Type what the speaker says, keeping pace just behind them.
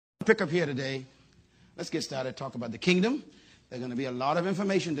Pick up here today. Let's get started. Talk about the kingdom. There's going to be a lot of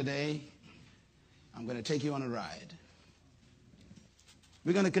information today. I'm going to take you on a ride.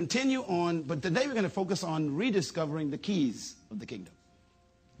 We're going to continue on, but today we're going to focus on rediscovering the keys of the kingdom.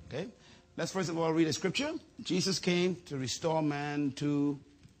 Okay? Let's first of all read a scripture. Jesus came to restore man to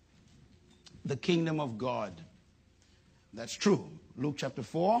the kingdom of God. That's true. Luke chapter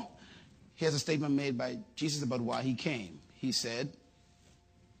 4. Here's a statement made by Jesus about why he came. He said,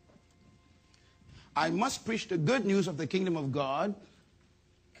 I must preach the good news of the kingdom of God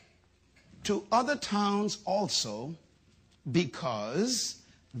to other towns also, because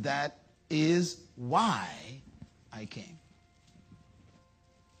that is why I came.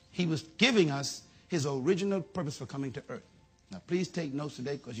 He was giving us his original purpose for coming to earth. Now, please take notes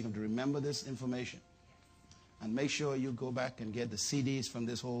today because you're going to remember this information. And make sure you go back and get the CDs from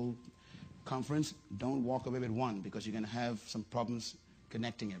this whole conference. Don't walk away with one because you're going to have some problems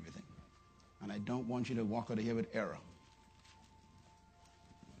connecting everything. And I don't want you to walk out of here with error.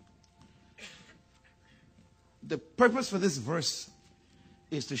 The purpose for this verse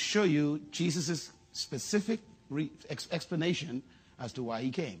is to show you Jesus' specific explanation as to why he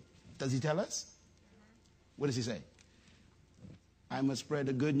came. Does he tell us? What does he say? I must spread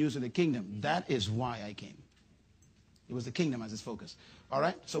the good news of the kingdom. That is why I came. It was the kingdom as his focus. All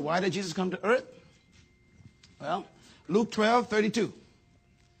right, so why did Jesus come to earth? Well, Luke 12:32.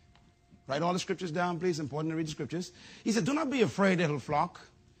 Write all the scriptures down, please. Important to read the scriptures. He said, do not be afraid, little flock,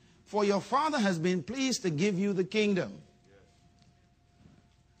 for your Father has been pleased to give you the kingdom.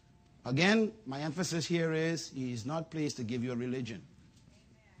 Again, my emphasis here is he is not pleased to give you a religion.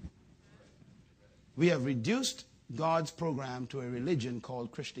 We have reduced God's program to a religion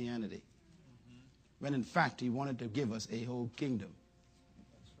called Christianity, when in fact he wanted to give us a whole kingdom.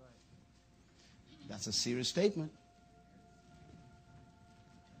 That's a serious statement.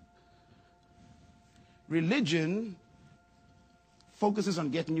 Religion focuses on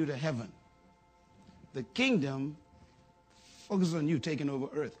getting you to heaven. The kingdom focuses on you taking over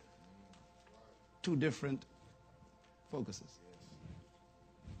earth. Two different focuses.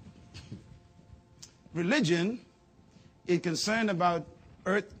 Religion is concerned about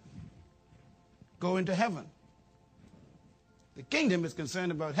earth going to heaven. The kingdom is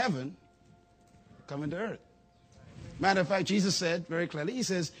concerned about heaven coming to earth. Matter of fact, Jesus said very clearly, he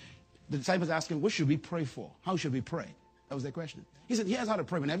says, the disciples asked him, what should we pray for? How should we pray? That was their question. He said, here's how to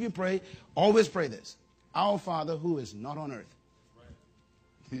pray. Whenever you pray, always pray this. Our Father who is not on earth.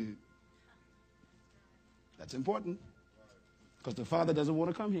 That's important. Because the Father doesn't want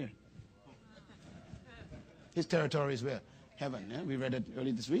to come here. His territory is where? Heaven. Yeah? We read it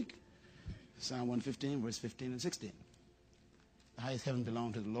early this week. Psalm 115, verse 15 and 16. The highest heaven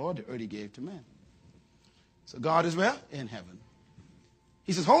belonged to the Lord. The earth he gave to man. So God is where? In heaven.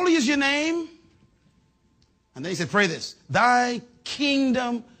 He says, holy is your name. And then he said, pray this. Thy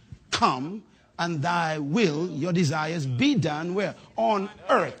kingdom come and thy will, your desires, be done where? On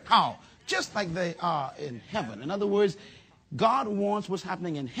earth. How? Just like they are in heaven. In other words, God wants what's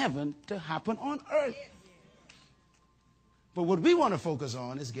happening in heaven to happen on earth. But what we want to focus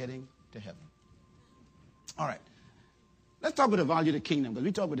on is getting to heaven. All right. Let's talk about the value of the kingdom, because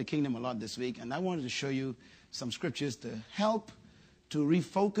we talked about the kingdom a lot this week, and I wanted to show you some scriptures to help to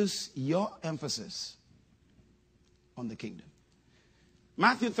refocus your emphasis on the kingdom.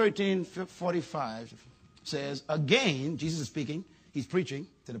 Matthew 13:45 says, again, Jesus is speaking, he's preaching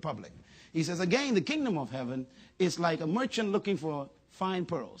to the public. He says, again, the kingdom of heaven is like a merchant looking for fine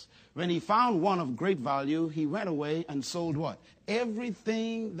pearls. When he found one of great value, he went away and sold what?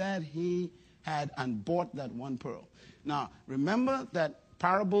 Everything that he had and bought that one pearl. Now, remember that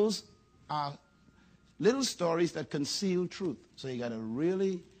parables are little stories that conceal truth. So you got to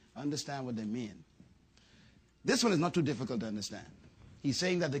really understand what they mean. This one is not too difficult to understand. He's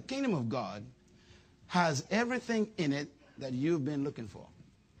saying that the kingdom of God has everything in it that you've been looking for.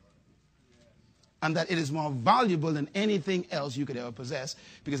 And that it is more valuable than anything else you could ever possess,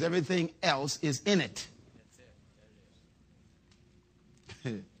 because everything else is in it.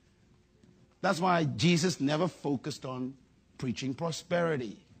 That's why Jesus never focused on preaching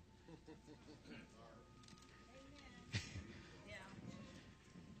prosperity.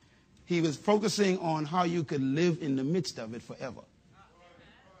 He was focusing on how you could live in the midst of it forever.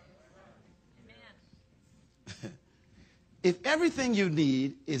 If everything you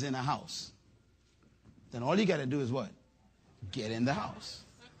need is in a house, then all you got to do is what? Get in the house.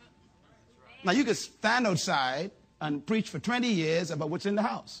 Now, you could stand outside and preach for 20 years about what's in the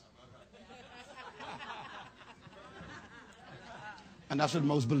house. And that's what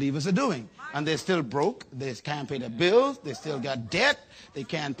most believers are doing. And they're still broke. They can't pay their bills. They still got debt. They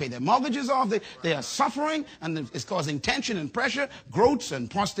can't pay their mortgages off. They are suffering, and it's causing tension and pressure, growths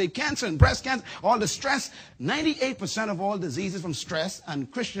and prostate cancer and breast cancer, all the stress. 98% of all diseases from stress, and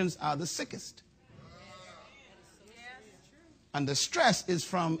Christians are the sickest. And the stress is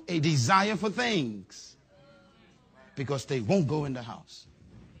from a desire for things because they won't go in the house.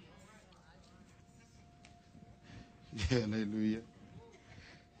 Hallelujah.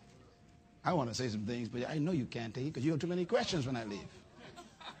 I want to say some things, but I know you can't take it because you have too many questions when I leave.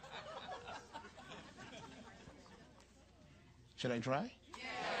 Should I try? Yes.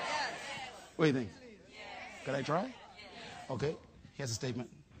 What do you think? Yes. Could I try? Yes. Okay. Here's a statement.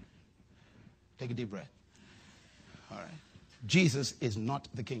 Take a deep breath. All right. Jesus is not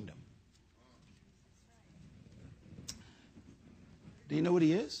the kingdom. Do you know what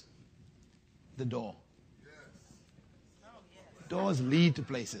he is? The door. Doors lead to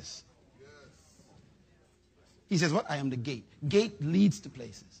places. He says, what? I am the gate. Gate leads to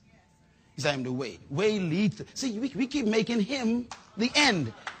places. He says, I am the way. Way leads to... See, we keep making him the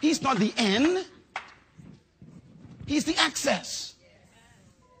end. He's not the end. He's the access.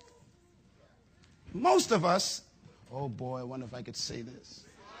 Most of us... Oh boy, I wonder if I could say this.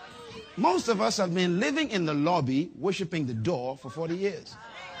 Most of us have been living in the lobby, worshiping the door for 40 years.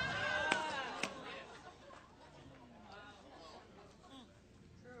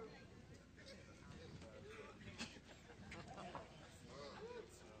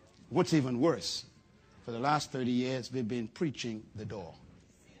 What's even worse, for the last 30 years, we've been preaching the door.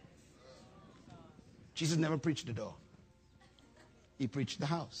 Jesus never preached the door. He preached the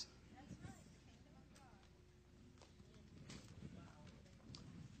house.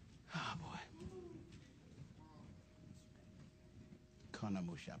 Ah, boy.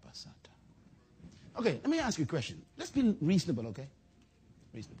 Okay, let me ask you a question. Let's be reasonable, okay?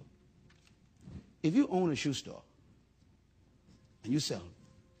 Reasonable. If you own a shoe store and you sell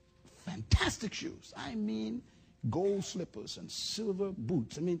fantastic shoes. I mean, gold slippers and silver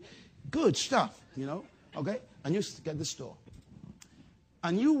boots. I mean, good stuff, you know, okay? And you get the store.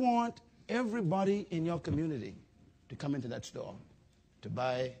 And you want everybody in your community to come into that store to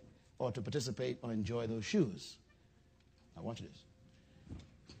buy or to participate or enjoy those shoes. Now watch this.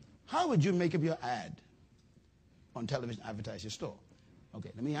 How would you make up your ad on television, advertise your store?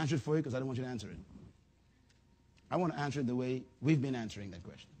 Okay, let me answer it for you because I don't want you to answer it. I want to answer it the way we've been answering that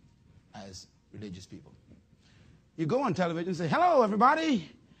question as religious people. You go on television and say, hello, everybody.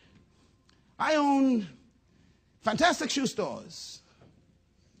 I own fantastic shoe stores.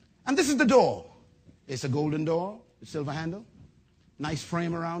 And this is the door. It's a golden door, a silver handle, nice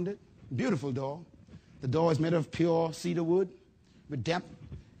frame around it, beautiful door. The door is made of pure cedar wood with depth,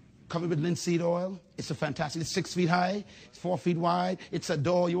 covered with linseed oil. It's a fantastic, it's 6 feet high, it's 4 feet wide. It's a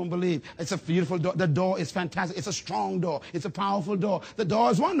door you won't believe. It's a beautiful door. The door is fantastic. It's a strong door. It's a powerful door. The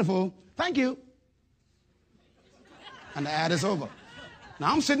door is wonderful. Thank you. And the ad is over.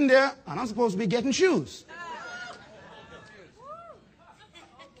 Now I'm sitting there and I'm supposed to be getting shoes.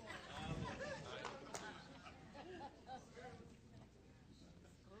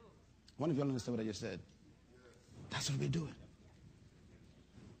 I wonder if you all understand what I just said. That's what we're doing.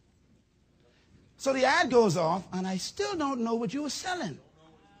 So the ad goes off, and I still don't know what you were selling.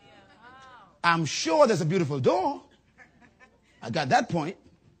 I'm sure there's a beautiful door. I got that point.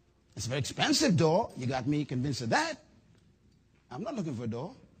 It's a very expensive door. You got me convinced of that. I'm not looking for a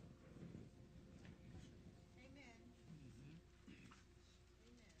door.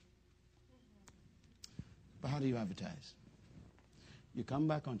 But how do you advertise? You come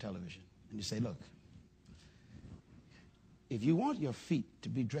back on television and you say, look, if you want your feet to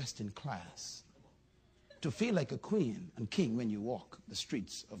be dressed in class, to feel like a queen and king when you walk the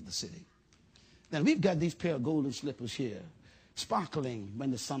streets of the city, then we've got these pair of golden slippers here, sparkling when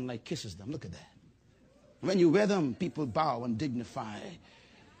the sunlight kisses them. Look at that. When you wear them, people bow and dignify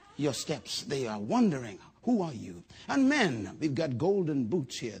your steps. They are wondering, who are you? And men, we've got golden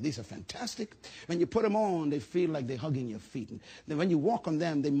boots here. These are fantastic. When you put them on, they feel like they're hugging your feet. And then when you walk on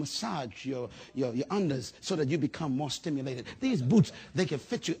them, they massage your unders so that you become more stimulated. These boots, they can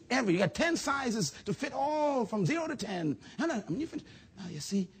fit you you got 10 sizes to fit all from 0 to 10. Now you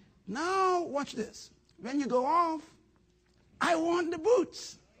see, now watch this. When you go off, I want the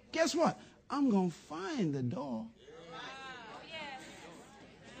boots. Guess what? I'm going to find the door.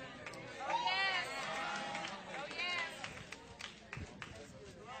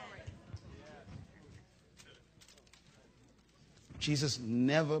 Jesus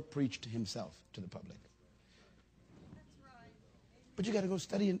never preached himself to the public. But you got to go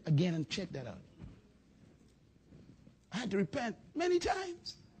study again and check that out. I had to repent many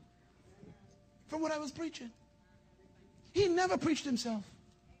times. from what I was preaching. He never preached himself.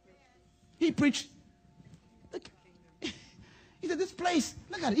 He preached. Look, he said, this place,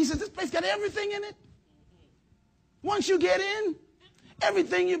 look at it. He said, this place got everything in it. Once you get in,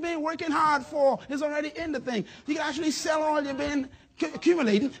 everything you've been working hard for is already in the thing. You can actually sell all you've been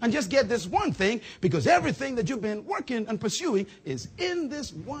accumulating and just get this one thing, because everything that you've been working and pursuing is in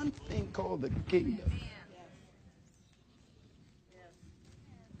this one thing called the kingdom.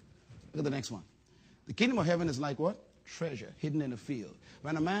 Look at the next one. The kingdom of heaven is like what? Treasure hidden in a field.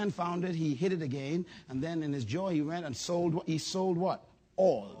 When a man found it, he hid it again, and then in his joy he went and sold what? He sold what?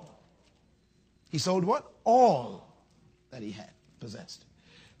 All. He sold what? All that he had possessed.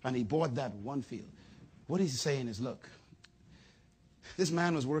 And he bought that one field. What he's saying is, look, this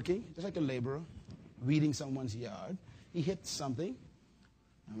man was working just like a laborer, weeding someone's yard. He hit something,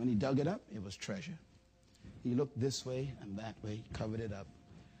 and when he dug it up, it was treasure. He looked this way and that way, covered it up,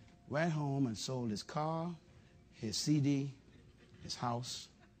 went home and sold his car, his CD, his house,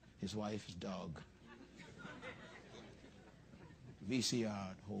 his wife, his dog, VCR,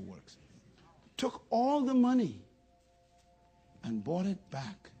 the whole works. Took all the money and bought it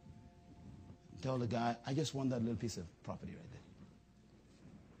back. Told the guy, I just want that little piece of property right there.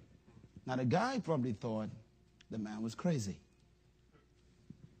 Now the guy probably thought the man was crazy.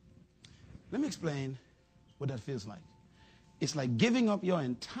 Let me explain what that feels like. It's like giving up your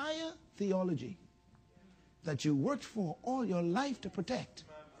entire theology that you worked for all your life to protect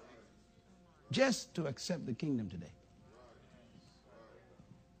just to accept the kingdom today.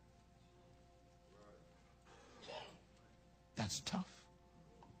 That's tough.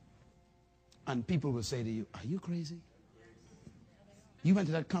 And people will say to you, are you crazy? You went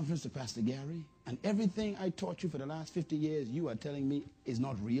to that conference to Pastor Gary, and everything I taught you for the last 50 years, you are telling me is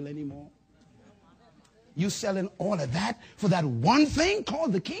not real anymore? You selling all of that for that one thing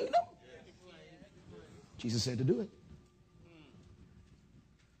called the kingdom? Jesus said to do it.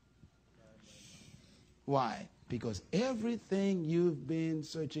 Why? Because everything you've been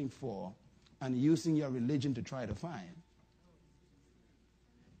searching for and using your religion to try to find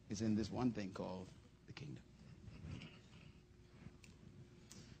is in this one thing called the kingdom.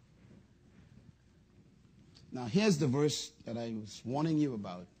 Now here's the verse that I was warning you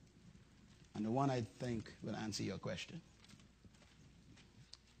about, and the one I think will answer your question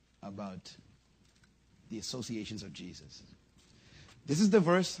about the associations of Jesus. This is the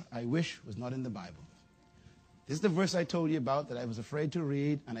verse I wish was not in the Bible. This is the verse I told you about that I was afraid to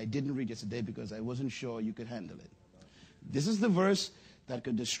read, and I didn't read yesterday because I wasn't sure you could handle it. This is the verse that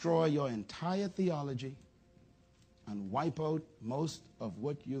could destroy your entire theology and wipe out most of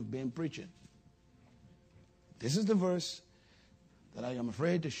what you've been preaching. This is the verse that I am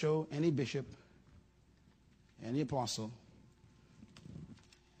afraid to show any bishop, any apostle,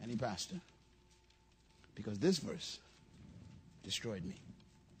 any pastor, because this verse destroyed me.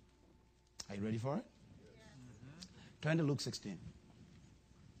 Are you ready for it? Turn to Luke 16.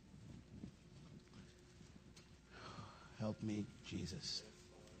 Help me, Jesus.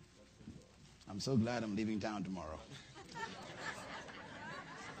 I'm so glad I'm leaving town tomorrow.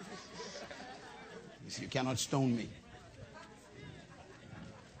 You cannot stone me.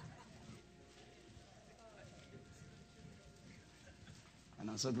 And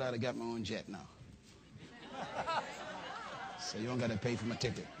I'm so glad I got my own jet now. So you don't got to pay for my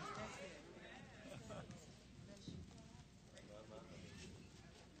ticket.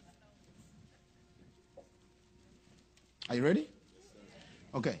 Are you ready?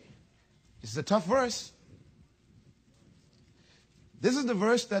 Okay. This is a tough verse. This is the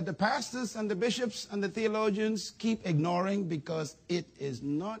verse that the pastors and the bishops and the theologians keep ignoring because it is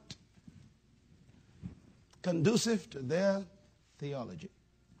not conducive to their theology.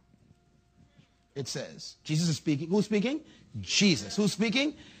 It says, Jesus is speaking. Who's speaking? Jesus. Who's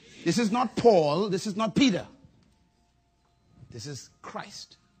speaking? This is not Paul. This is not Peter. This is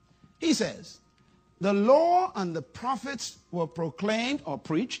Christ. He says, the law and the prophets were proclaimed or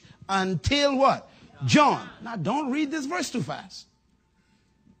preached until what? John. Now don't read this verse too fast.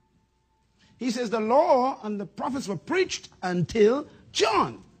 He says the law and the prophets were preached until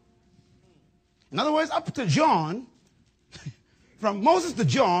John. In other words, up to John, from Moses to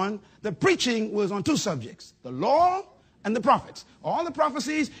John, the preaching was on two subjects, the law and the prophets. All the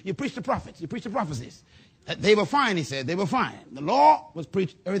prophecies, you preach the prophets, you preach the prophecies. They were fine, he said, they were fine. The law was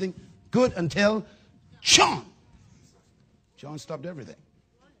preached, everything good until John. John stopped everything.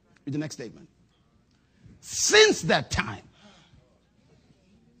 Read the next statement. Since that time.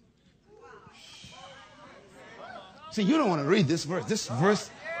 See, you don't want to read this verse. This verse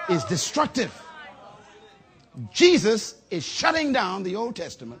is destructive. Jesus is shutting down the Old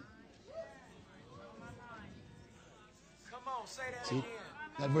Testament See,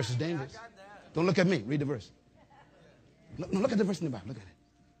 that verse is dangerous. Don't look at me. Read the verse. No, look at the verse in the Bible. Look at it.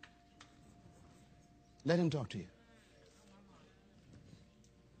 Let him talk to you.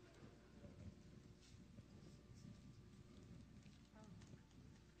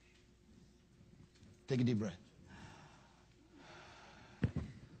 Take a deep breath.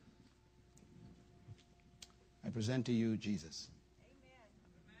 I present to you Jesus.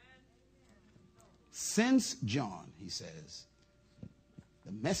 Since John, he says,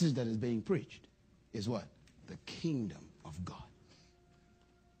 the message that is being preached is what? The kingdom of God.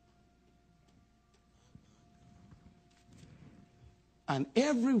 And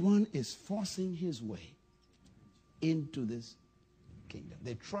everyone is forcing his way into this kingdom.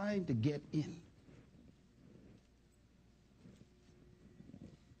 They're trying to get in.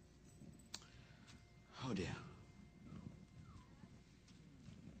 Oh dear.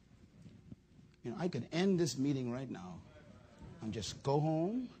 You know, I could end this meeting right now and just go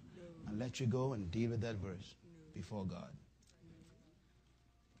home and let you go and deal with that verse before God.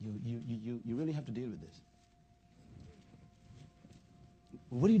 You really have to deal with this.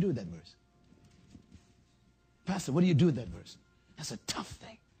 What do you do with that verse? Pastor, what do you do with that verse? That's a tough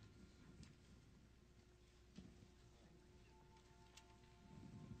thing.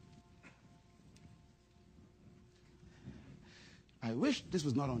 I wish this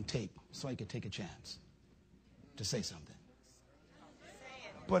was not on tape so I could take a chance to say something.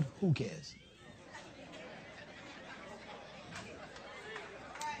 But who cares?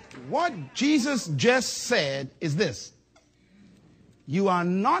 What Jesus just said is this. You are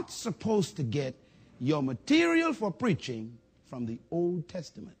not supposed to get your material for preaching from the Old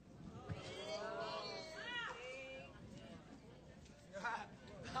Testament.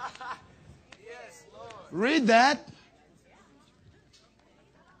 Read that.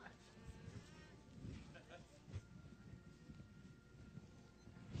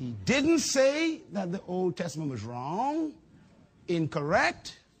 He didn't say that the Old Testament was wrong,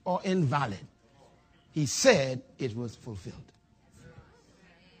 incorrect, or invalid. He said it was fulfilled.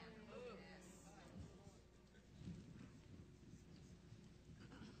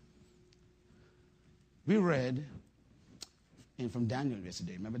 We read from Daniel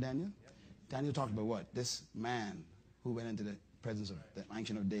yesterday. Remember Daniel? Daniel talked about what? This man who went into the presence of the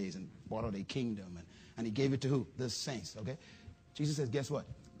Ancient of Days and brought out a kingdom. And he gave it to who? The saints. Okay? Jesus says, guess what?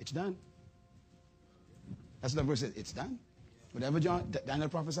 It's done. That's what the verse says. It's done. Whatever Daniel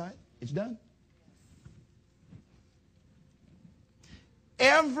prophesied, it's done.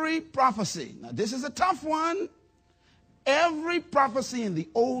 Every prophecy. Now this is a tough one. Every prophecy in the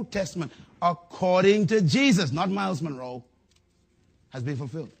Old Testament, according to Jesus, not Myles Munroe, has been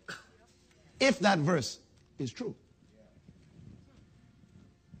fulfilled. If that verse is true.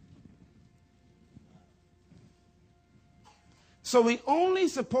 So we're only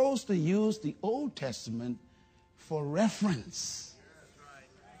supposed to use the Old Testament for reference.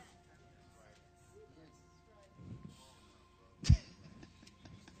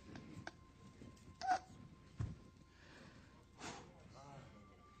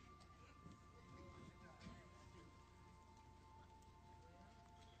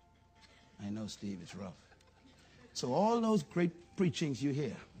 I know, Steve, it's rough. So all those great preachings you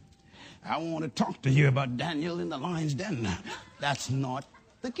hear, I want to talk to you about Daniel in the lion's den. That's not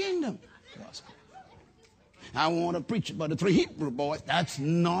the kingdom gospel. I want to preach about the 3 Hebrew boys. That's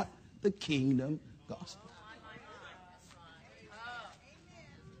not the kingdom gospel.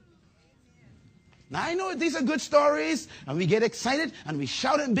 Now, I know these are good stories, and we get excited, and we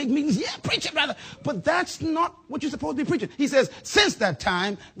shout in big meetings, yeah, preach it, brother. But that's not what you're supposed to be preaching. He says, since that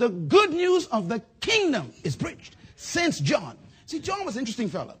time, the good news of the kingdom is preached. Since John. See, John was an interesting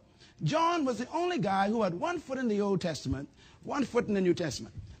fellow. John was the only guy who had 1 foot in the Old Testament, 1 foot in the New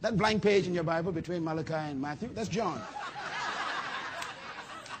Testament. That blank page in your Bible between Malachi and Matthew, that's John.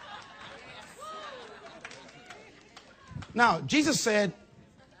 Now, Jesus said,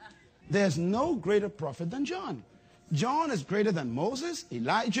 there's no greater prophet than John. John is greater than Moses,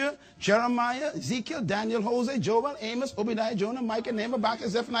 Elijah, Jeremiah, Ezekiel, Daniel, Hosea, Joel, Amos, Obadiah, Jonah, Micah, Nehemiah, Habakkuk,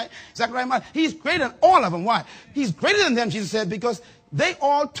 Zephaniah, Zechariah. He's greater than all of them. Why? He's greater than them, Jesus said, because they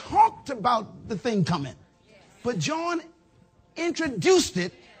all talked about the thing coming. But John introduced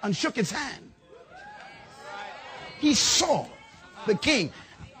it and shook its hand. He saw the king.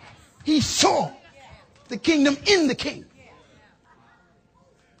 He saw the kingdom in the king.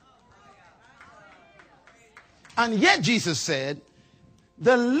 And yet Jesus said,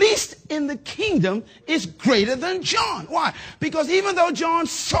 the least in the kingdom is greater than John. Why? Because even though John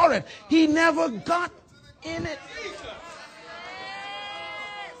saw it, he never got in it.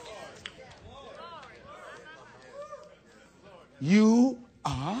 You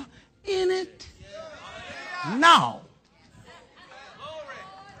are in it now.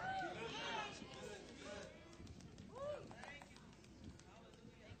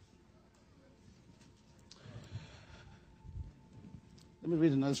 Let me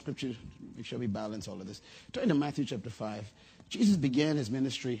read another scripture to make sure we balance all of this. Turn to Matthew chapter 5. Jesus began his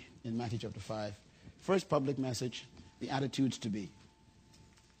ministry in Matthew chapter 5. First public message, the attitudes to be.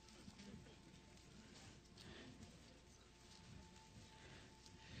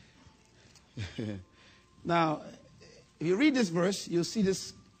 Now, if you read this verse, you'll see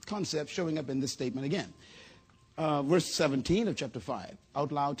this concept showing up in this statement again. Verse 17 of chapter 5,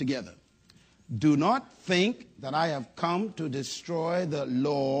 out loud together. Do not think that I have come to destroy the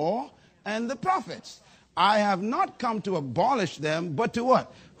law and the prophets. I have not come to abolish them, but to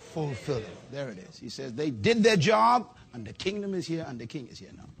what? Fulfill them. There it is. He says they did their job, and the kingdom is here, and the king is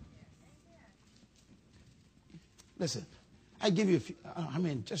here now. Listen, I give you a few,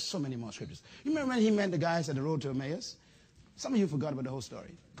 just so many more scriptures. You remember when he met the guys at the road to Emmaus? Some of you forgot about the whole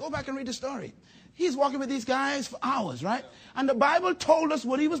story. Go back and read the story. He's walking with these guys for hours, right? And the Bible told us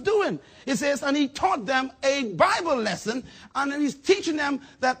what he was doing. It says, and he taught them a Bible lesson, and he's teaching them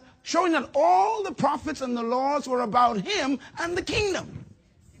that, showing that all the prophets and the laws were about him and the kingdom.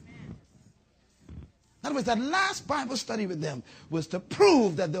 In other words, that last Bible study with them was to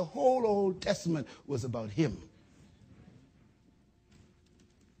prove that the whole Old Testament was about him.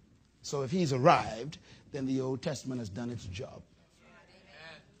 So if he's arrived, then the Old Testament has done its job.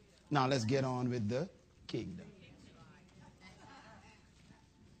 Now let's get on with the kingdom.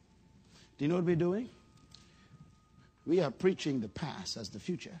 Do you know what we're doing? We are preaching the past as the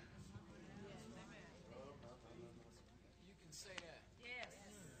future. You can say that. Yes.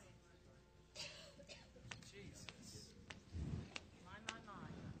 Jesus. My.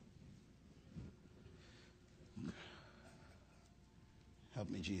 Help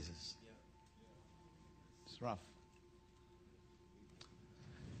me, Jesus. It's rough.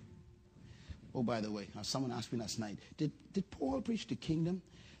 Oh, by the way, someone asked me last night, did Paul preach the kingdom?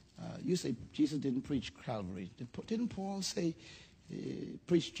 You say Jesus didn't preach Calvary. Didn't Paul say,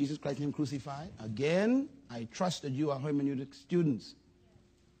 preach Jesus Christ and him crucified? Again, I trust that you are hermeneutic students.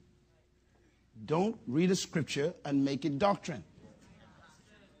 Don't read a scripture and make it doctrine.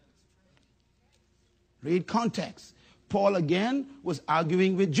 Read context. Paul again was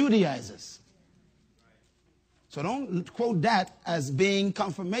arguing with Judaizers. So don't quote that as being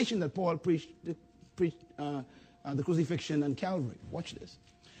confirmation that Paul preached the crucifixion and Calvary. Watch this.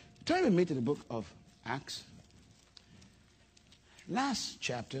 Turn with me to the book of Acts. Last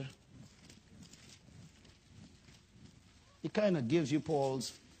chapter. It kind of gives you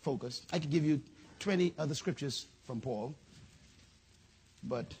Paul's focus. I could give you 20 other scriptures from Paul,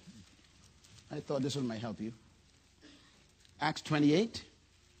 but I thought this one might help you. Acts 28.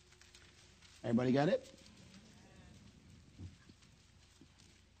 Everybody got it?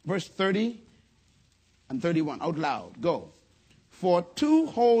 Verse 30 and 31, out loud, go. For 2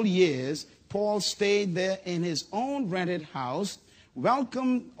 whole years, Paul stayed there in his own rented house,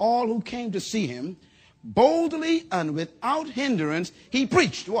 welcomed all who came to see him. Boldly and without hindrance, he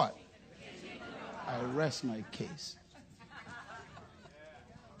preached what? I rest my case.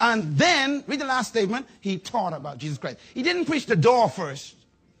 And then, read the last statement, he taught about Jesus Christ. He didn't preach the door first.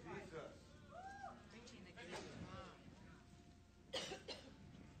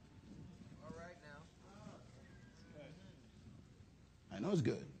 I know it's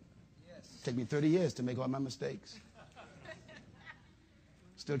good. It took me 30 years to make all my mistakes.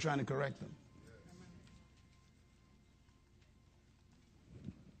 Still trying to correct them.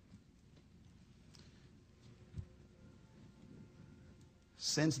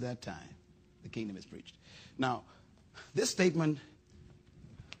 Since that time, the kingdom is preached. Now, this statement,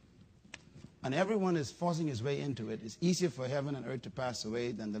 and everyone is forcing his way into it, it's easier for heaven and earth to pass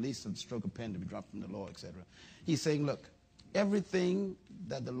away than the least of the stroke of pen to be dropped from the law, etc. He's saying, look, everything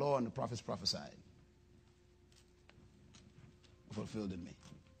that the law and the prophets prophesied fulfilled in me.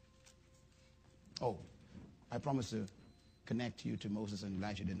 Oh, I promised to connect you to Moses and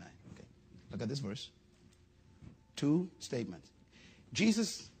Elijah, didn't I? Okay. Look at this verse. 2 statements.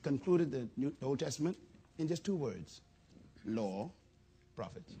 Jesus concluded the Old Testament in just 2 words. Law,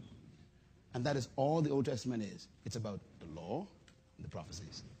 prophets. And that is all the Old Testament is. It's about the law and the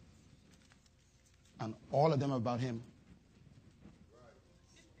prophecies. And all of them are about him.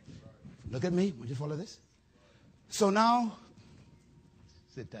 Look at me. Would you follow this? So now,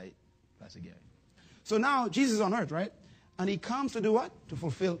 sit tight, Pastor Gary. So now Jesus is on earth, right? And he comes to do what? To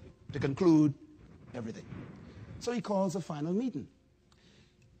fulfill, to conclude everything. So he calls a final meeting.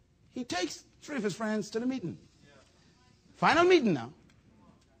 He takes 3 of his friends to the meeting. Final meeting now.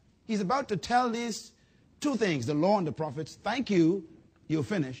 He's about to tell these two things, the law and the prophets. Thank you. You're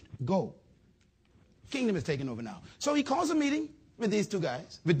finished. Go. Kingdom is taken over now. So he calls a meeting with these two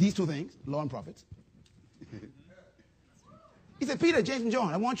guys, with these two things, law and prophets. He said, Peter, James, and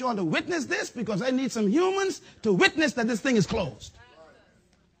John, I want you all to witness this because I need some humans to witness that this thing is closed.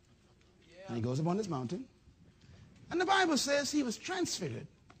 And he goes up on this mountain. And the Bible says he was transfigured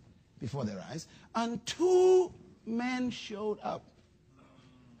before their eyes. And two men showed up.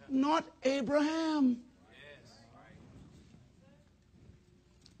 Not Abraham.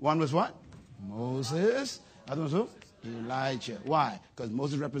 One was what? Moses. Other was who? Elijah. Why? Because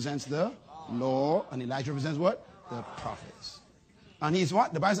Moses represents the law and Elijah represents what? The prophets. And he's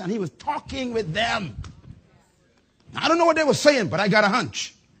what? The Bible says, and he was talking with them. I don't know what they were saying, but I got a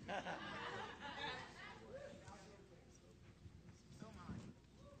hunch.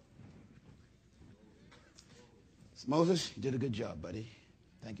 Moses, you did a good job, buddy.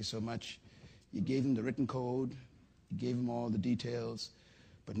 Thank you so much. You gave him the written code. You gave him all the details.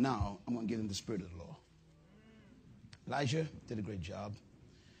 But now I'm going to give him the spirit of the law. Elijah did a great job.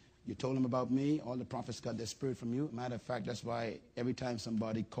 You told him about me. All the prophets got their spirit from you. Matter of fact, that's why every time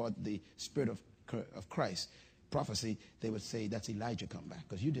somebody caught the spirit of Christ, prophecy, they would say, that's Elijah come back.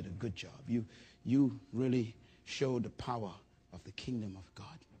 Because you did a good job. You really showed the power of the kingdom of God.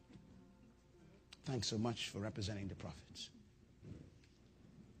 Thanks so much for representing the prophets.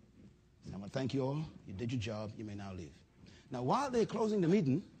 I want to thank you all. You did your job. You may now leave. Now, while they're closing the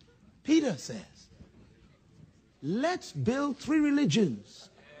meeting, Peter says, let's build 3 religions.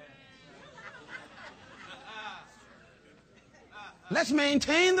 Let's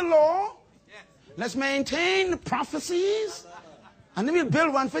maintain the law. Let's maintain the prophecies. And then we'll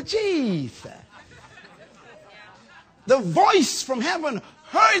build one for Jesus. The voice from heaven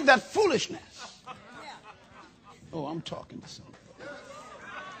heard that foolishness. Oh, I'm talking to someone.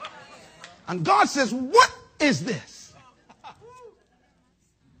 And God says, what is this?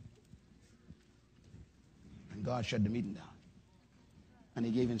 And God shut the meeting down. And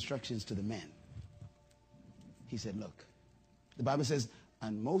he gave instructions to the men. He said, look, the Bible says,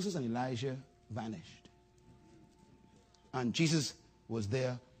 and Moses and Elijah vanished. And Jesus was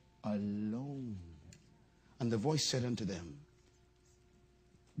there alone. And the voice said unto them,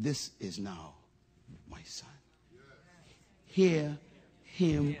 this is now my son. Hear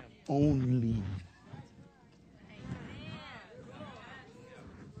him only.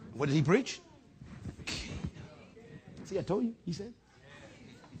 What did he preach? See, I told you, he said.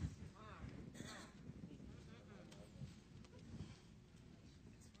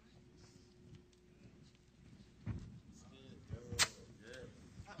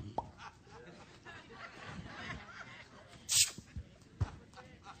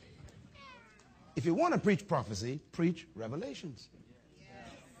 If you want to preach prophecy, preach revelations.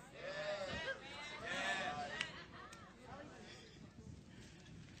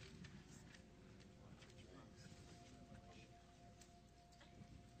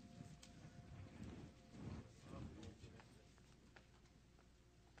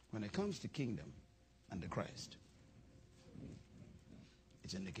 When it comes to kingdom and to Christ,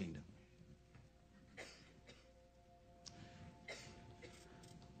 it's in the kingdom.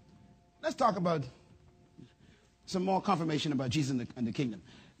 Let's talk about some more confirmation about Jesus and the kingdom.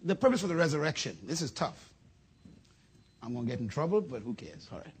 The purpose of the resurrection. This is tough. I'm going to get in trouble, but who cares?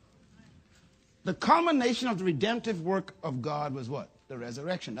 All right. The culmination of the redemptive work of God was what? The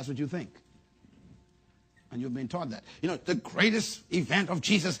resurrection. That's what you think. And you've been taught that. You know, the greatest event of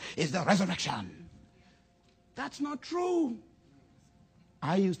Jesus is the resurrection. That's not true.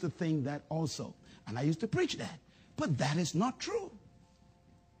 I used to think that also. And I used to preach that. But that is not true.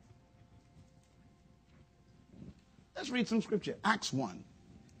 Let's read some scripture. Acts 1.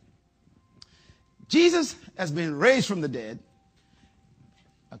 Jesus has been raised from the dead.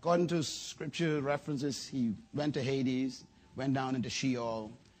 According to scripture references, he went to Hades, went down into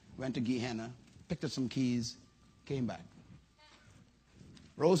Sheol, went to Gehenna, picked up some keys, came back.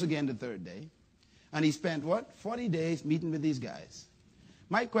 Rose again the 3rd day. And he spent what? 40 days meeting with these guys.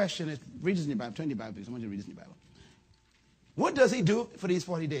 My question is, read this in your Bible, turn your Bible, please. I want you to read this in your Bible. What does he do for these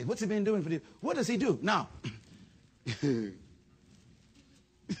 40 days? What's he been doing for these? What does he do? Now, oh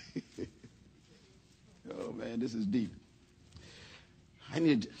man, this is deep. I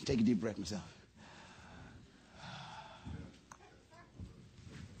need to take a deep breath myself.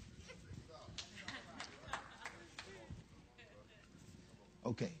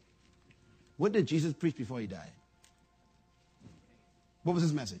 Okay. What did Jesus preach before he died? What was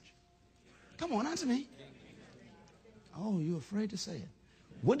his message? Come on, answer me. Oh, you're afraid to say it.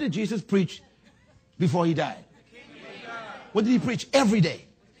 What did Jesus preach before he died? What did he preach every day?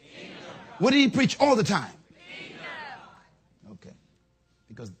 What did he preach all the time? Okay.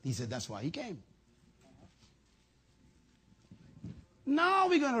 Because he said that's why he came. Now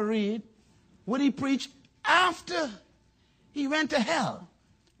we're going to read what he preached after he went to hell.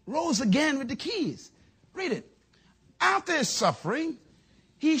 Rose again with the keys. Read it. After his suffering,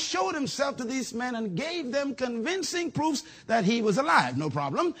 he showed himself to these men and gave them convincing proofs that he was alive. No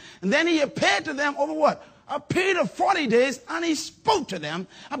problem. And then he appeared to them over what? A period of 40 days, and he spoke to them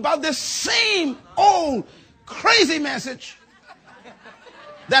about the same old crazy message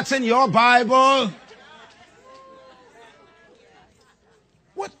that's in your Bible.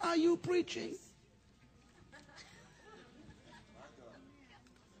 What are you preaching?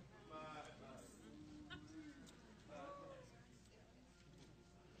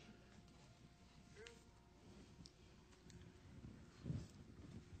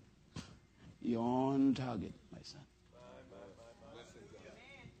 You're on target, my son.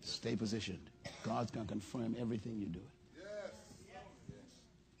 Stay positioned. God's going to confirm everything you do.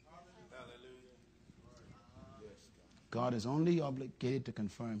 God is only obligated to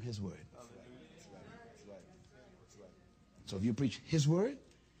confirm his word. So if you preach his word,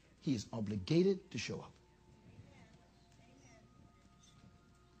 he is obligated to show up.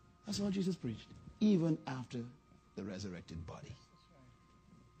 That's all Jesus preached, even after the resurrected body.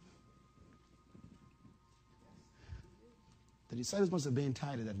 The disciples must have been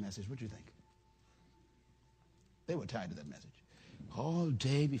tired of that message. What do you think? They were tired of that message. All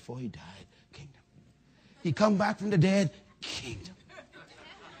day before he died, kingdom. He come back from the dead, kingdom.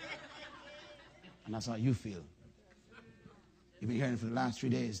 And that's how you feel. You've been hearing it for the last 3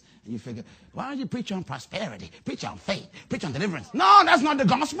 days, and you figure, why don't you preach on prosperity, preach on faith, preach on deliverance? No, that's not the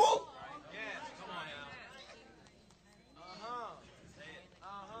gospel.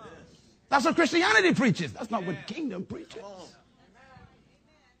 That's what Christianity preaches. That's not what kingdom preaches.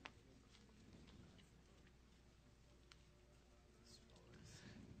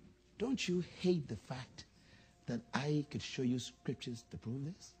 Don't you hate the fact that I could show you scriptures to prove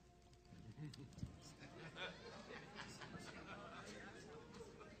this?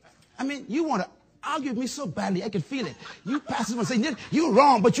 I mean, you want to argue with me so badly, I can feel it. You pastors want to say, you're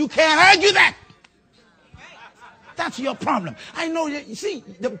wrong, but you can't argue that. That's your problem. I know, you see,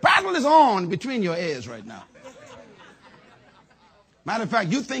 the battle is on between your ears right now. Matter of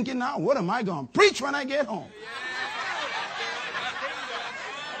fact, you're thinking now, what am I going to preach when I get home?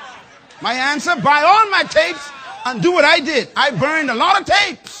 My answer, buy all my tapes and do what I did. I burned a lot of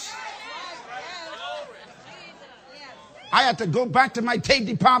tapes. I had to go back to my tape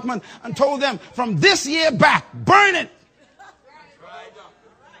department and told them, from this year back, burn it.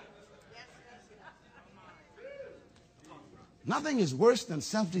 Nothing is worse than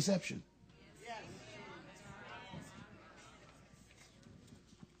self-deception.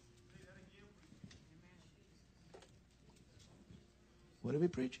 What are we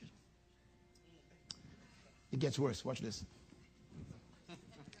preaching? It gets worse. Watch this.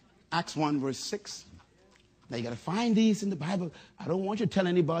 Acts 1 verse 6. Now you got to find these in the Bible. I don't want you to tell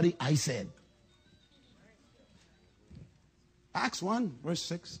anybody I said. Acts 1 verse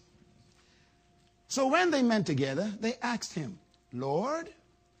 6. So when they met together, they asked him, Lord,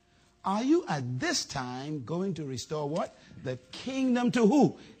 are you at this time going to restore what? The kingdom to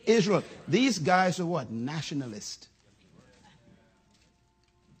who? Israel. These guys are what? Nationalist.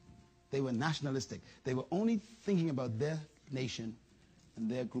 They were nationalistic. They were only thinking about their nation and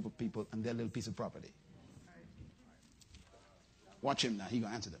their group of people and their little piece of property. Watch him now. He's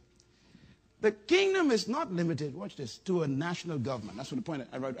going to answer them. The kingdom is not limited, watch this, to a national government. That's what the point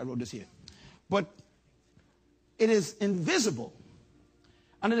I wrote this here. But it is invisible.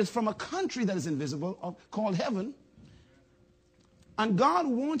 And it is from a country that is invisible called heaven. And God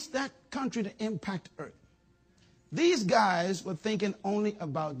wants that country to impact earth. These guys were thinking only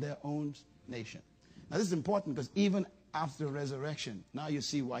about their own nation. Now this is important because even after the resurrection, now you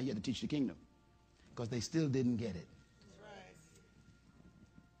see why he had to teach the kingdom. Because they still didn't get it.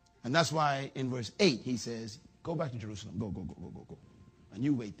 And that's why in verse 8 he says, go back to Jerusalem. Go. And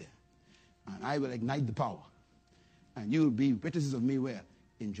you wait there. And I will ignite the power. And you will be witnesses of me where?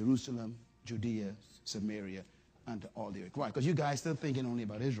 In Jerusalem, Judea, Samaria, and to all the earth. Why? Because you guys still thinking only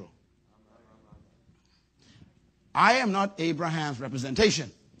about Israel. I am not Abraham's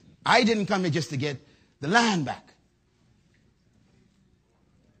representation. I didn't come here just to get the land back.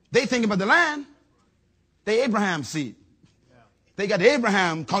 They think about the land. They Abraham's seed. They got the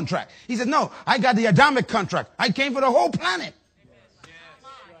Abraham contract. He said, no, I got the Adamic contract. I came for the whole planet.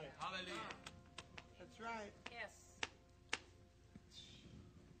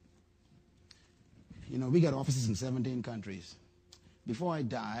 You know, we got offices in 17 countries. Before I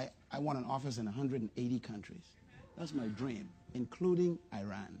die, I want an office in 180 countries. That's my dream, including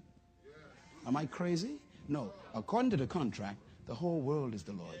Iran. Am I crazy? No. According to the contract, the whole world is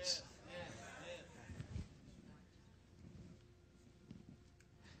the Lord's.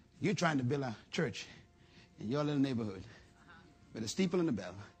 You're trying to build a church in your little neighborhood with a steeple and a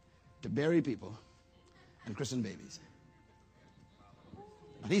bell to bury people and christen babies.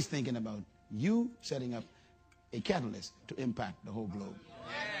 And he's thinking about you setting up a catalyst to impact the whole globe.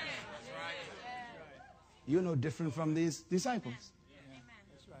 You're no different from these disciples.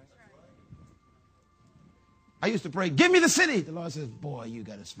 I used to pray, give me the city. The Lord says, boy, you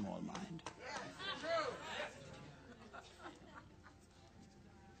got a small mind.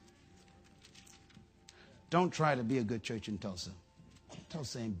 Don't try to be a good church in Tulsa.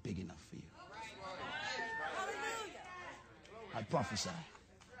 Tulsa ain't big enough for you. I prophesy.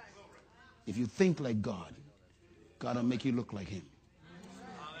 If you think like God, God will make you look like him.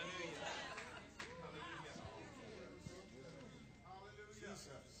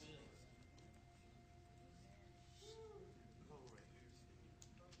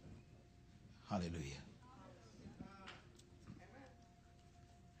 Hallelujah.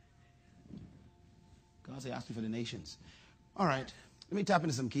 God said, ask me for the nations. All right. Let me tap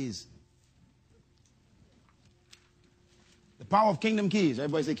into some keys. The power of kingdom keys.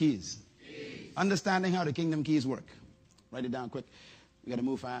 Everybody say keys. Understanding how the kingdom keys work. Write it down quick. We got to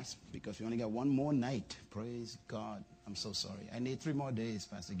move fast because we only got one more night. Praise God. I'm so sorry. I need 3 more days,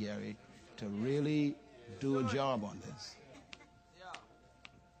 Pastor Gary, to really do a job on this.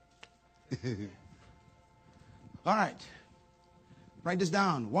 All right. Write this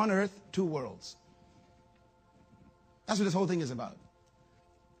down. 1 earth, 2 worlds. That's what this whole thing is about.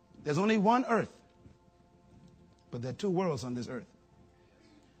 There's only 1 earth, but there are 2 worlds on this earth.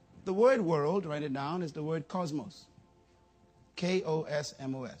 The word world, write it down, is the word cosmos.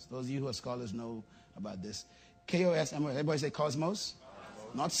 K-O-S-M-O-S. Those of you who are scholars know about this. K-O-S-M-O-S. Everybody say cosmos?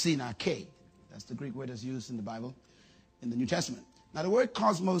 Not C, not K. That's the Greek word that's used in the Bible, in the New Testament. Now, the word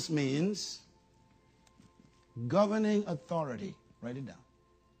cosmos means governing authority. Write it down.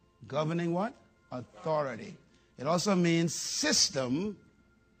 Governing what? Authority. It also means system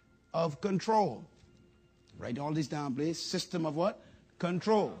of control. Write all these down, please. System of what?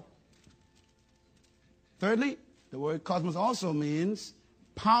 Control. Thirdly, the word cosmos also means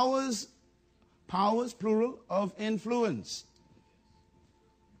powers, plural, of influence.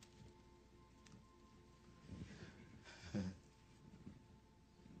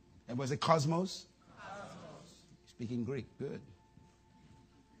 Everybody say cosmos? Cosmos. Speaking Greek, good.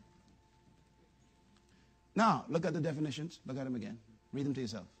 Now, look at the definitions. Look at them again. Read them to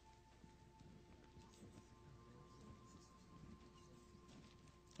yourself.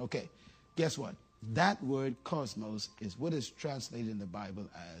 Okay, guess what? That word cosmos is what is translated in the Bible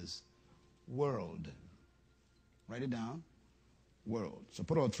as world. Write it down. World. So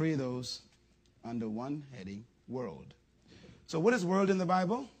put all 3 of those under one heading, world. So what is world in the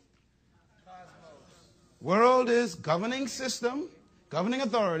Bible? World is governing system, governing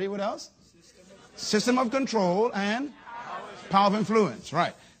authority. What else? System of control and power of influence.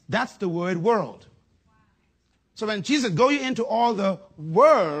 Right. That's the word world. So when Jesus go you into all the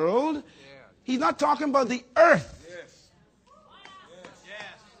world, he's not talking about the earth.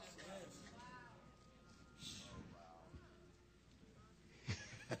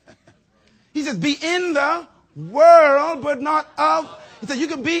 He says be in the world, but not of. He said you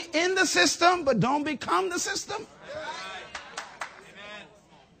can be in the system, but don't become the system.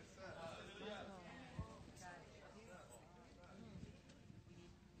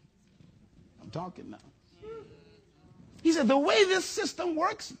 I'm talking now. He said the way this system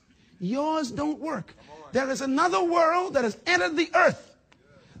works, yours don't work. There is another world that has entered the earth.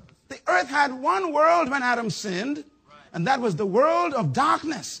 The earth had one world when Adam sinned, and that was the world of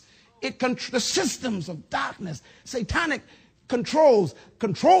darkness. The systems of darkness, satanic control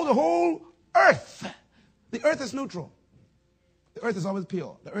the whole earth. The earth is neutral. The earth is always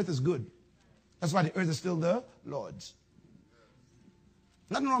pure. The earth is good. That's why the earth is still the Lord's.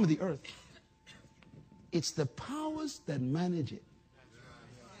 Nothing wrong with the earth. It's the powers that manage it.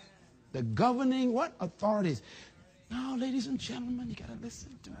 The governing what? Authorities. Now, ladies and gentlemen, you got to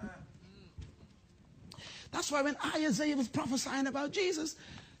listen to me. That's why when Isaiah was prophesying about Jesus,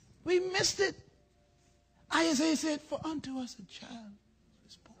 we missed it. Isaiah said, for unto us a child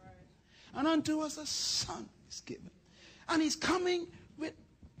is born, and unto us a son is given. And he's coming with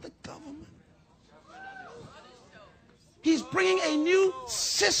the government. He's bringing a new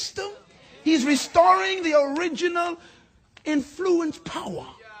system. He's restoring the original influence power.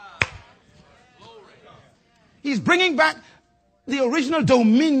 He's bringing back the original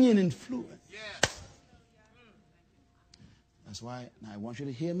dominion influence. That's why I want you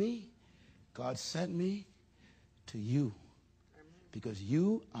to hear me. God sent me to you because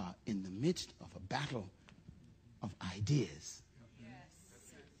you are in the midst of a battle of ideas.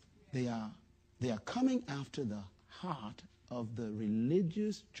 They are coming after the heart of the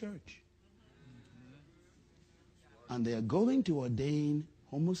religious church. And they are going to ordain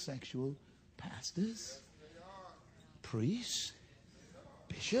homosexual pastors, priests,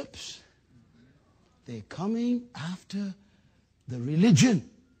 bishops. They're coming after the religion.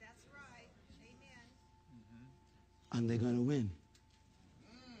 That's right. Amen. And they're going to win.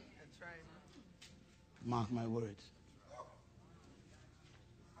 That's right. Mark my words.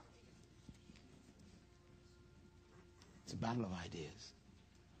 It's a battle of ideas.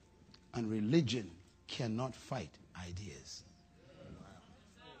 And religion cannot fight ideas.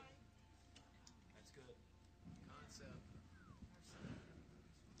 That's good. Concept.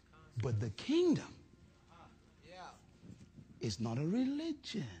 But the kingdom Yeah. is not a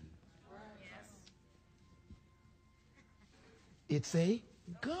religion. It's a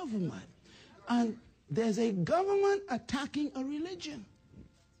government. And there's a government attacking a religion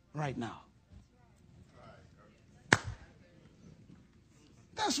right now.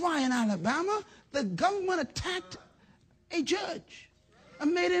 That's why in Alabama, the government attacked a judge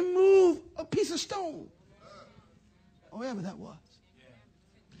and made him move a piece of stone, or wherever that was.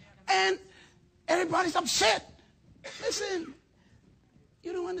 And everybody's upset. Listen,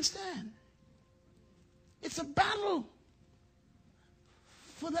 you don't understand. It's a battle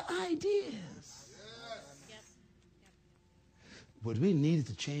for the ideas. But we needed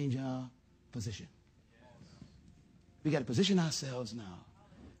to change our position. We got to position ourselves now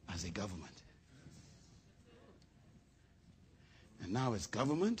as a government. And now it's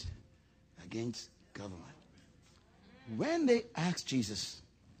government against government. When they asked Jesus,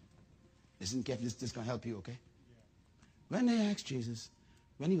 listen carefully, this is going to help you, okay? When they asked Jesus,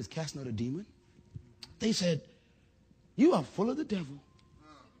 when he was casting out a demon, they said, you are full of the devil.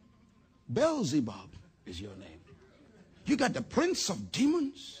 Beelzebub is your name. You got the prince of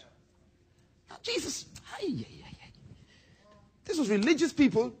demons. Now Jesus, this was religious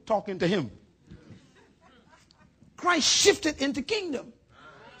people talking to him. Christ shifted into kingdom.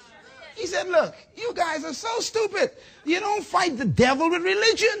 He said, look, you guys are so stupid. You don't fight the devil with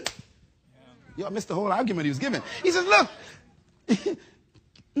religion. Y'all missed the whole argument he was giving. He says, look,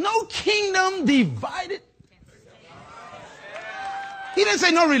 no kingdom divided. He didn't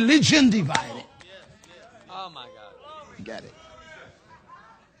say no religion divided. Oh my God. You got it.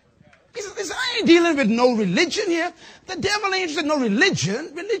 He says, I ain't dealing with no religion here. The devil ain't interested in no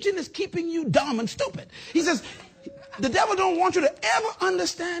religion. Religion is keeping you dumb and stupid. He says, the devil don't want you to ever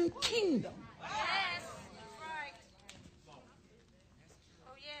understand kingdom. Yes, that's right.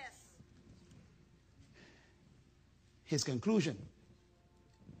 Oh, yes. His conclusion,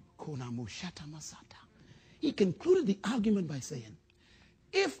 he concluded the argument by saying,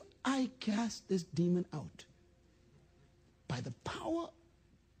 if I cast this demon out by the power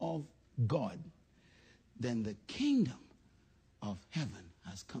of God, then the kingdom of heaven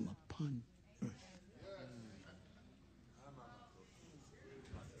has come upon earth.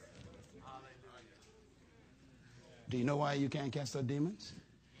 Do you know why you can't cast out demons?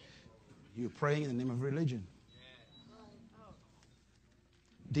 You're praying in the name of religion.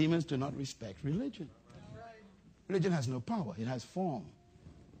 Demons do not respect religion. Religion has no power. It has form.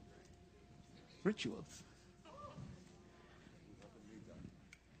 Rituals.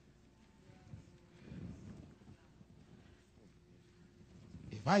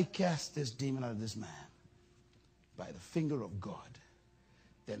 If I cast this demon out of this man by the finger of God,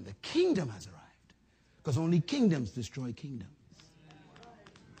 then the kingdom has arrived. Because only kingdoms destroy kingdoms.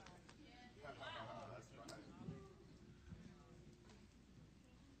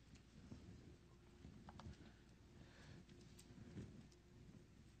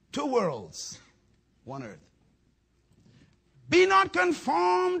 Two worlds, one earth. Be not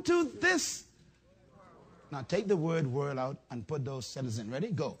conformed to this. Now take the word world out and put those sentences in. Ready?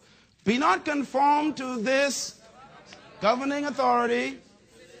 Go. Be not conformed to this governing authority,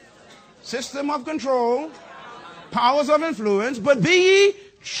 system of control, powers of influence, but be ye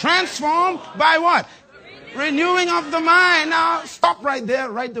transformed by what? Renewing of the mind. Now stop right there.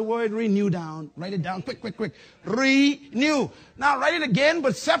 Write the word renew down. Write it down. Quick, quick, quick. Renew. Now write it again,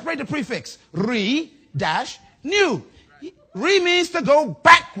 but separate the prefix. Re-new. Re means to go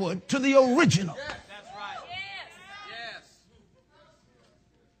backward to the original. That's right. Yes.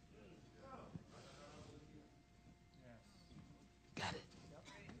 Got it.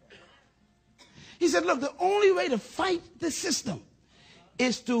 He said, look, the only way to fight this system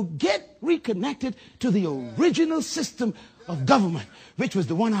is to get reconnected to the original system of government, which was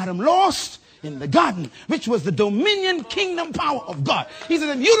the one Adam lost in the garden, which was the dominion kingdom power of God. He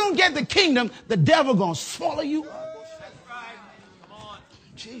said, if you don't get the kingdom, the devil going to swallow you up.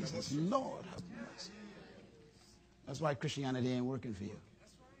 Jesus, Lord have mercy. That's why Christianity ain't working for you.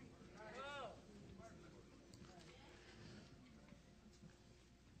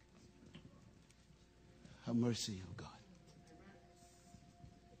 Have mercy, oh God.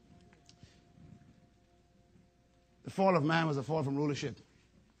 The fall of man was a fall from rulership,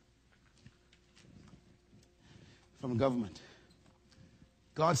 from government.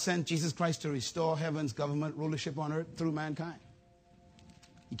 God sent Jesus Christ to restore heaven's government rulership on earth through mankind.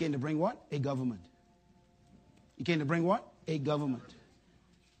 He came to bring what? A government. He came to bring what? A government.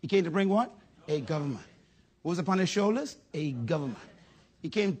 He came to bring what? A government. What was upon his shoulders? A government. He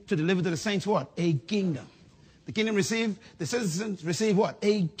came to deliver to the saints what? A kingdom. The kingdom received, the citizens received what?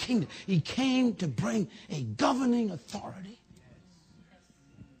 A kingdom. He came to bring a governing authority.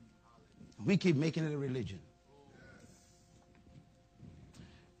 We keep making it a religion.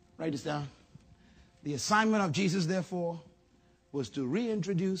 Write this down. The assignment of Jesus, therefore, was to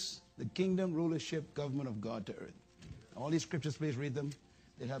reintroduce the kingdom, rulership, government of God to earth. All these scriptures, please read them.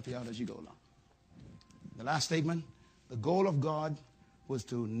 They'll help you out as you go along. The last statement, the goal of God was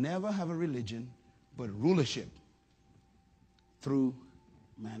to never have a religion, but rulership through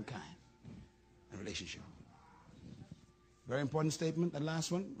mankind, a relationship. Very important statement, that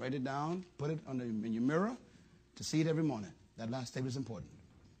last one. Write it down, put it in your mirror to see it every morning. That last statement is important.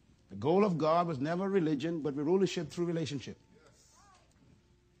 The goal of God was never religion, but rulership through relationship.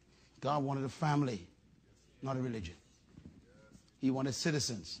 God wanted a family, not a religion. He wanted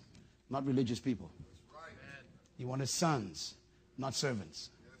citizens, not religious people. He wanted sons, not servants.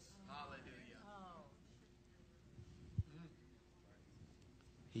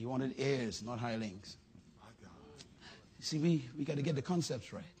 He wanted heirs, not hirelings. You see, we got to get the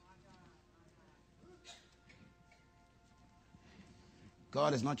concepts right.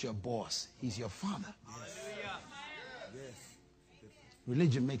 God is not your boss. He's your father. Yes.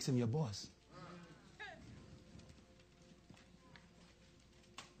 Religion makes him your boss.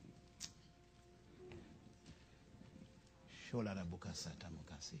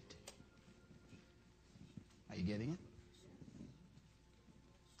 Are you getting it?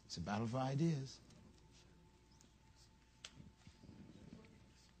 It's a battle for ideas.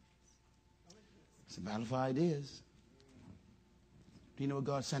 It's a battle for ideas. Do you know what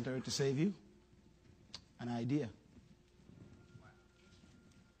God sent to earth to save you? An idea.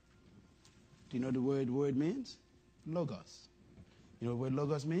 Do you know what the word means? Logos. You know what word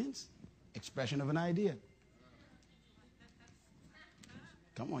logos means? Expression of an idea.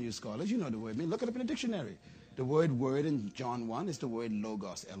 Come on, you scholars, you know the word means. Look it up in the dictionary. The word in John 1 is the word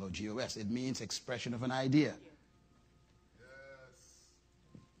logos, L-O-G-O-S. It means expression of an idea. Yes.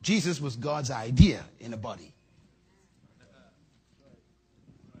 Jesus was God's idea in a body.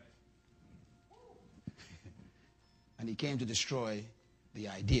 And he came to destroy the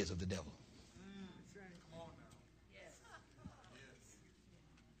ideas of the devil.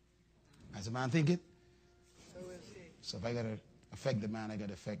 As a man thinketh, so if I got to affect the man, I got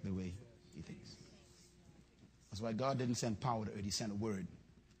to affect the way he thinks. That's why God didn't send power to earth. He sent a word.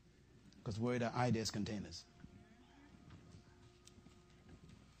 Because word are ideas containers.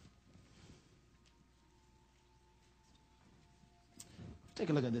 Take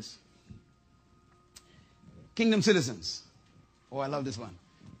a look at this. Kingdom citizens. Oh, I love this one.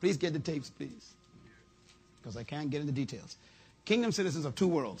 Please get the tapes, please. Because I can't get into details. Kingdom citizens of two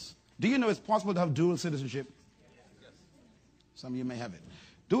worlds. Do you know it's possible to have dual citizenship? Some of you may have it.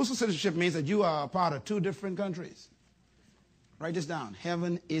 Dual citizenship means that you are a part of two different countries. Write this down.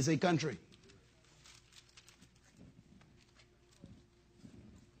 Heaven is a country.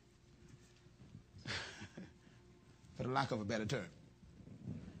 For the lack of a better term.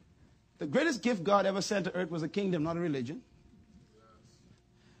 The greatest gift God ever sent to earth was a kingdom, not a religion.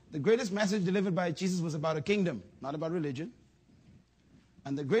 The greatest message delivered by Jesus was about a kingdom, not about religion.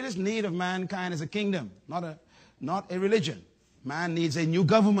 And the greatest need of mankind is a kingdom, not a religion. Man needs a new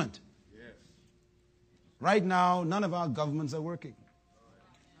government. Yes. Right now, none of our governments are working,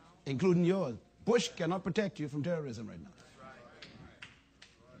 including yours. Bush cannot protect you from terrorism right now.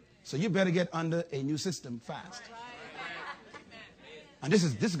 So you better get under a new system fast. And this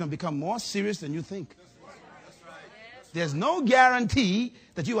is going to become more serious than you think. There's no guarantee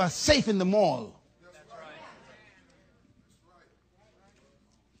that you are safe in the mall.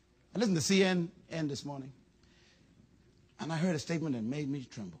 I listened to CNN this morning, and I heard a statement that made me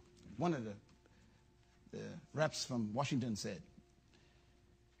tremble. One of the the reps from Washington said,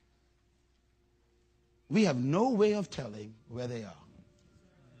 we have no way of telling where they are.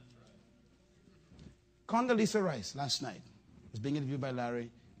 Condoleezza Rice last night was being interviewed by Larry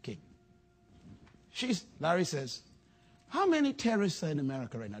King. Larry says, how many terrorists are in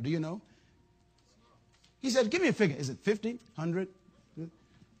America right now? Do you know? He said, give me a figure. Is it 50, 100?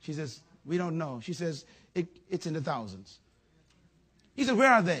 She says, we don't know. She says, it's in the thousands. He said,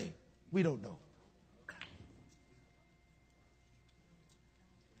 where are they? We don't know.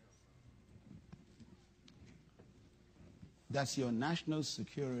 That's your national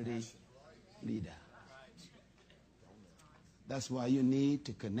security leader. That's why you need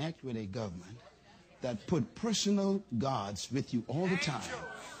to connect with a government that put personal guards with you all the time,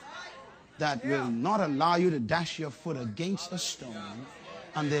 that will not allow you to dash your foot against a stone,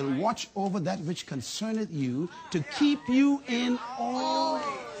 and they'll watch over that which concerneth you to keep you in awe.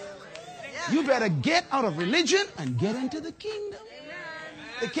 You better get out of religion and get into the kingdom.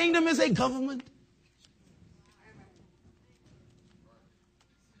 The kingdom is a government.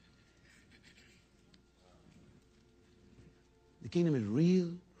 The kingdom is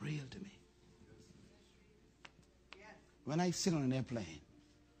real, real to me. When I sit on an airplane,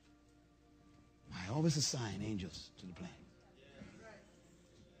 I always assign angels to the plane.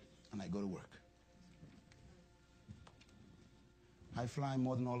 And I go to work. I fly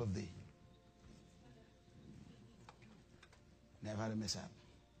more than all of thee. Never had a mishap.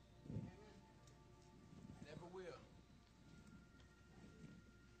 Never will.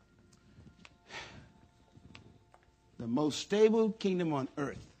 The most stable kingdom on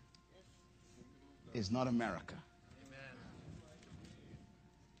earth is not America.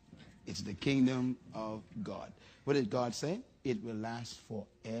 It's the kingdom of God. What did God say? It will last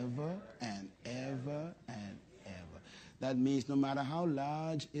forever and ever and ever. That means no matter how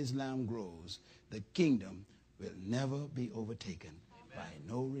large Islam grows, the kingdom will never be overtaken by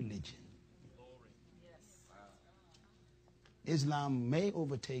no religion. Islam may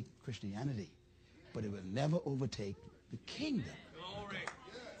overtake Christianity, but it will never overtake the kingdom. Glory.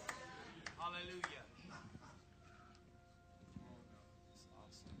 Hallelujah.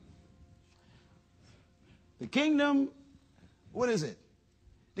 The kingdom, what is it?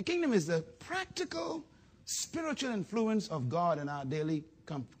 The kingdom is the practical, spiritual influence of God in our daily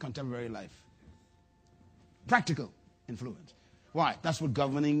contemporary life. Practical influence. Why? That's what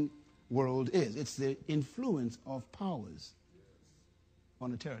governing world is. It's the influence of powers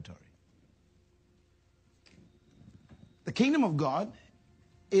on a territory. The kingdom of God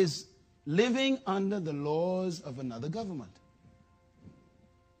is living under the laws of another government.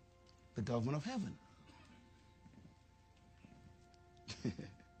 The government of heaven.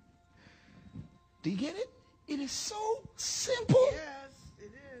 Do you get it? It is so simple. Yes, it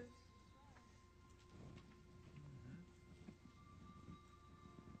is.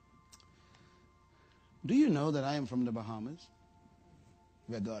 Do you know that I am from the Bahamas,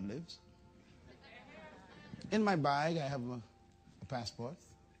 where God lives? In my bag, I have a passport.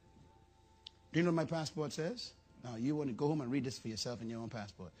 Do you know what my passport says? Now, you want to go home and read this for yourself in your own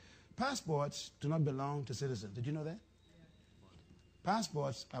passport. Passports do not belong to citizens. Did you know that?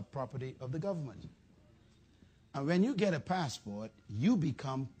 Passports are property of the government. And when you get a passport, you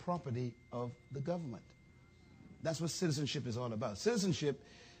become property of the government. That's what citizenship is all about. Citizenship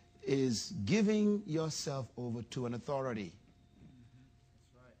is giving yourself over to an authority.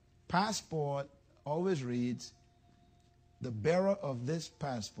 Passport always reads, the bearer of this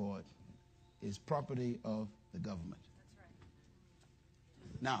passport is property of the government.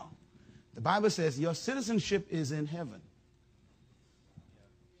 Now, the Bible says your citizenship is in heaven.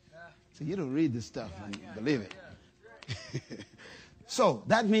 So you don't read this stuff and believe it. So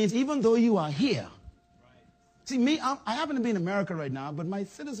that means even though you are here, see me, I happen to be in America right now, but my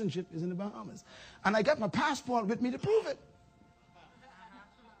citizenship is in the Bahamas. And I got my passport with me to prove it.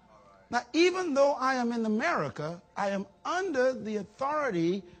 Now, even though I am in America, I am under the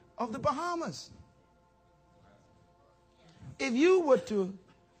authority of the Bahamas. If you were to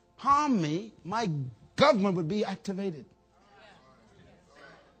harm me, my government would be activated.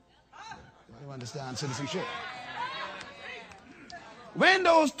 You understand citizenship? When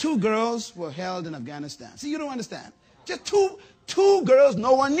those two girls were held in Afghanistan, see, you don't understand. Just two girls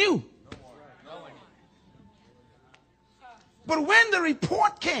no one knew. But when the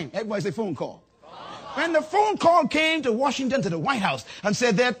report came, everybody say phone call. When the phone call came to Washington, to the White House, and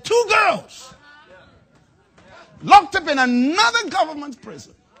said there are two girls locked up in another government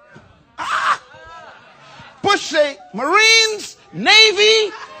prison. Bush say Marines,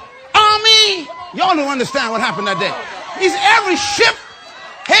 Navy, Army. Y'all don't understand what happened that day. He's every ship,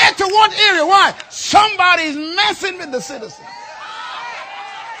 head to what area? Why? Somebody's messing with the citizen.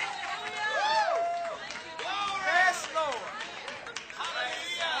 Yes, Lord.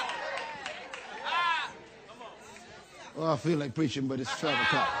 Hallelujah. Oh, I feel like preaching, but it's 12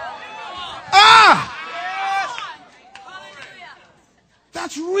 o'clock. Ah!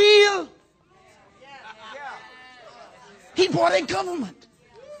 That's real. He brought a government.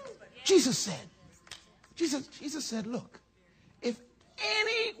 Jesus said, look, if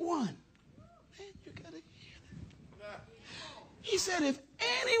anyone, man, you gotta hear that. He said, if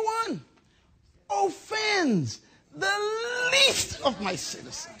anyone offends the least of my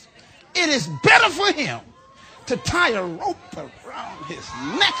citizens, it is better for him to tie a rope around his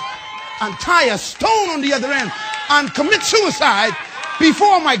neck and tie a stone on the other end and commit suicide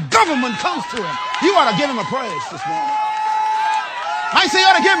before my government comes to him. You ought to give him a praise this morning. I say you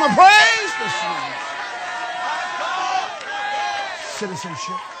ought to give him a praise this morning.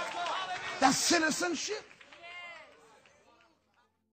 Citizenship. That's citizenship.